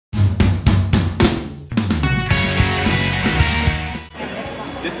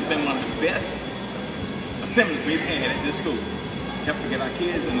this has been one of the best assemblies we've had at this school. It helps to get our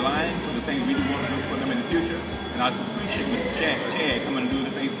kids in line for the things we do want to do for them in the future. And I also appreciate Mr. Chad coming and doing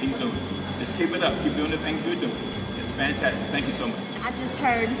the things he's doing. Just keep it up. Keep doing the things you're doing. It's fantastic. Thank you so much. I just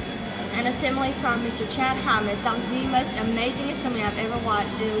heard an assembly from Mr. Chad Hymas. That was the most amazing assembly I've ever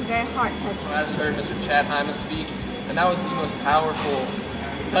watched. It was very heart-touching. I just heard Mr. Chad Hymas speak, and that was the most powerful,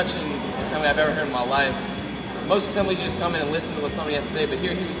 touching assembly I've ever heard in my life. Most assemblies you just come in and listen to what somebody has to say, but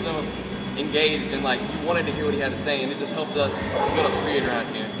here he was so engaged and like you wanted to hear what he had to say, and it just helped us build up spirit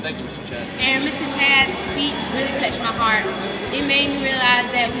around here. Thank you, Mr. Chad. And Mr. Chad's speech really touched my heart. It made me realize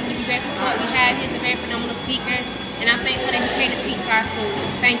that we need to be grateful for what we have. He's a very phenomenal speaker, and I'm thankful that he came to speak to our school.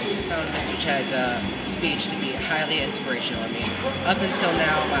 Thank you. I found Mr. Chad's speech to be highly inspirational. I mean, up until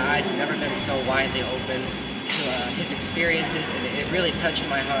now, my eyes have never been so widely open to his experiences, and it really touched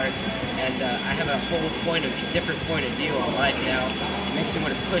my heart. And I have a whole different point of view on life now. It makes me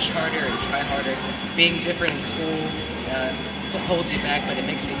want to push harder and try harder. Being different in school holds you back, but it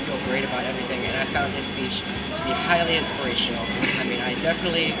makes me feel great about everything. And I found his speech to be highly inspirational. I mean, I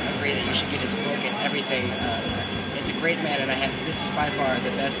definitely agree that you should get his book and everything. It's a great man, and this is by far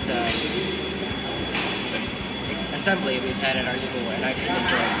the best assembly we've had at our school, and I couldn't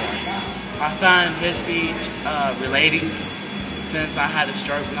enjoy it more. I found his speech relating, since I had a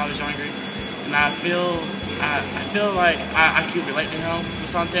stroke when I was younger, and I feel like I could relate to him with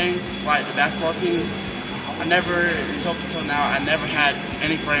some things, like the basketball team. Until now, I never had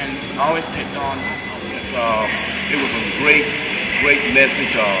any friends. I always picked on. It was a great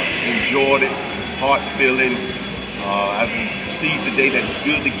message. Enjoyed it, heart feeling. I've received today that it's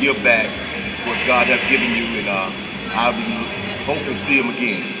good to give back what God has given you, and I'll be hoping to see him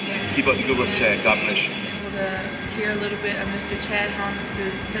again. Keep up the good work, Chad. God bless you. To hear a little bit of Mr. Chad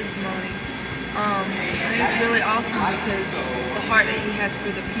Hymas' testimony. I think it's really awesome because the heart that he has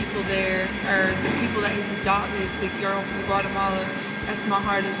for the people there, or the people that he's adopted, the girl from Guatemala, that's my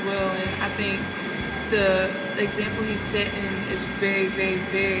heart as well. And I think the example he's setting is very, very,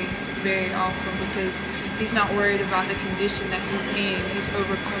 very, very awesome because he's not worried about the condition that he's in. He's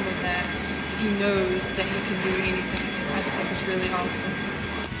overcoming that. He knows that he can do anything. I just think it's really awesome.